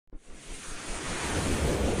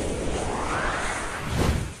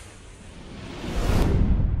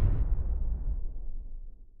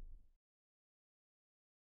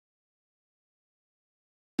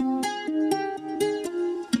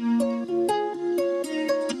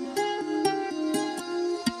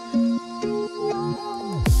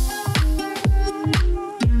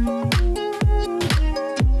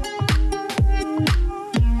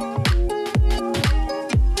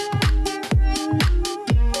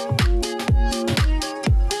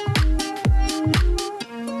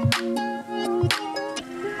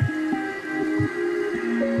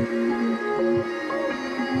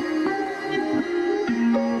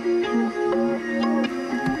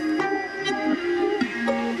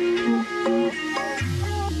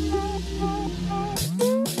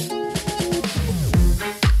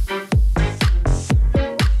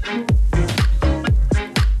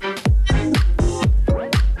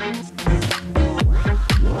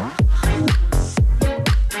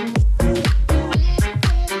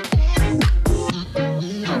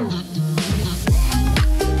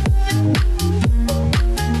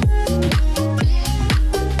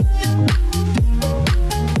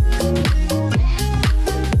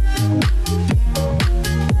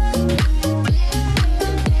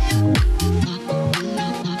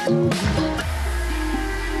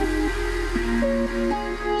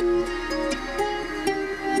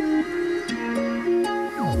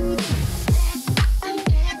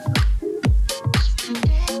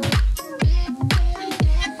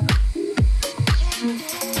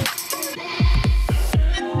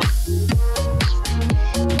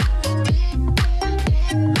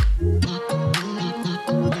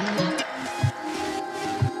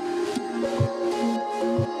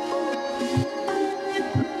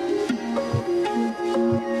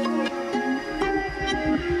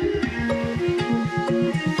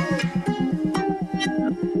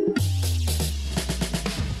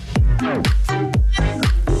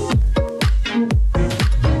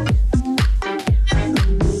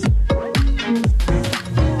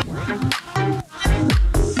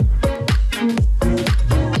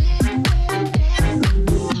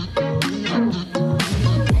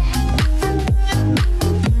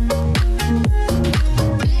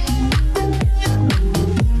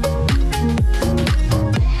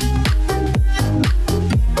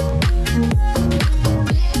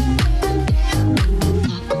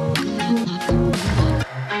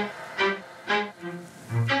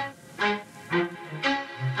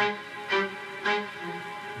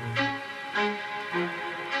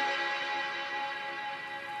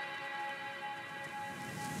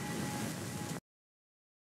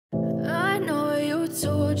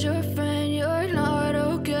told your friend you're not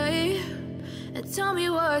okay? And tell me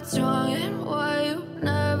what's wrong and why you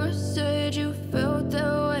never said you felt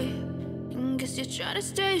that way. And guess you're trying to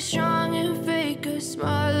stay strong and fake a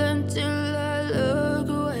smile until I look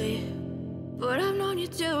away. But I've known you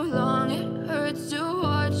too long, it hurts to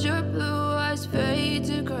watch your blue eyes fade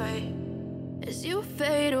to gray as you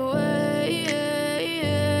fade away,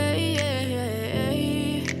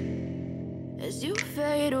 as you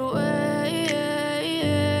fade away.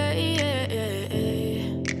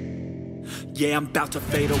 Yeah, I'm about to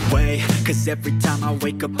fade away, cause every time I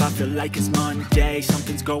wake up I feel like it's Monday.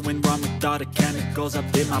 Something's going wrong with all the chemicals up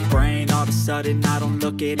in my brain. All of a sudden I don't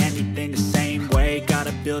look at anything the same way.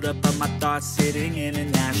 Gotta build up of my thoughts sitting in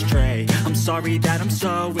an ashtray. I'm sorry that I'm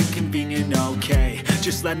so inconvenient, okay?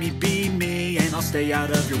 Just let me be me and I'll stay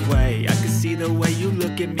out of your way. I can see the way you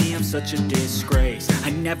look at me, I'm such a disgrace.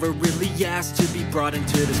 I never really asked to be brought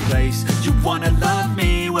into this place. You wanna love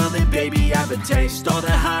me? Well then baby, have a taste. All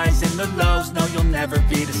the highs and the lows, no, you'll never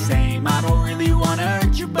be the same. I don't really wanna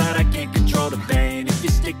hurt you, but I can't control the pain. If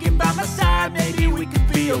you're sticking by my side, maybe we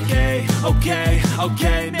could be okay.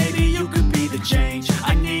 Okay, maybe you could be the change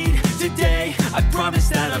I need today. I promise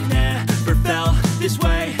that I've never felt this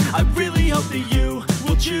way. I really hope that you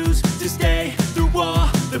will choose to stay through all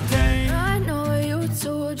the pain. I know you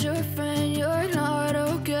told your friend you're not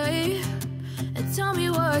okay. And tell me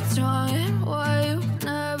what's wrong and why you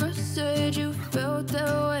never said you felt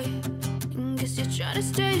that way. And guess you're trying to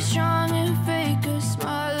stay strong and fake a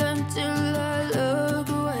smile until I look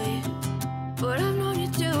away. But I've known you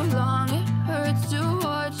too long, it hurts to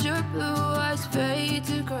watch your blue eyes fade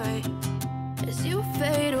to gray as you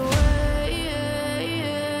fade away,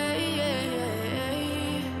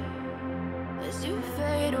 as you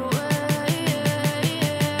fade away.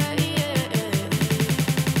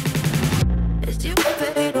 As you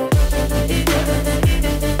fade away.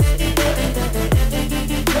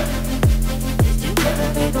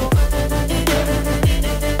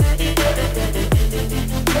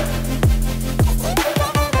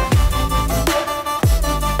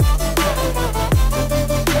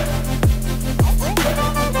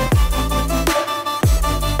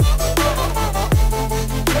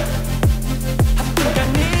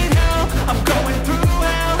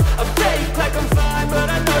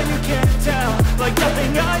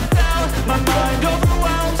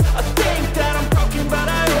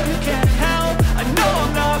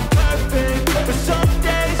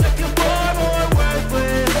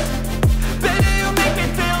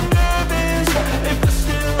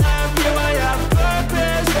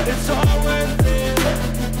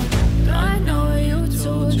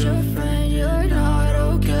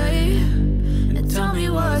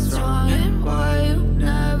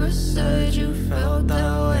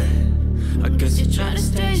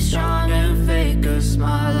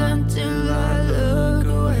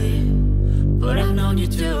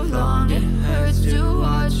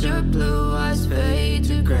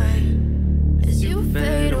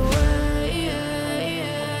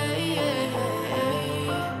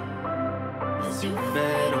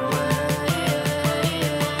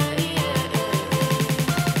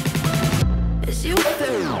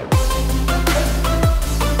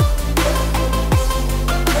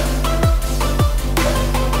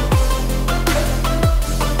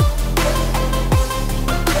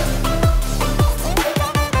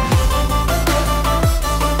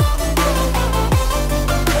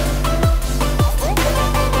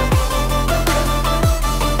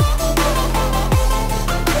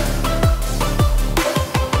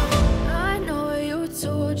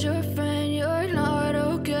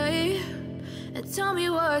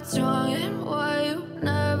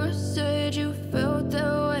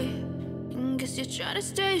 Try to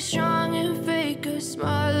stay strong and fake a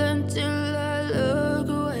smile until I look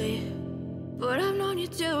away. But I've known you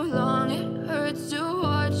too long, it hurts to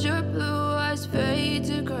watch your blue eyes fade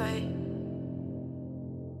to gray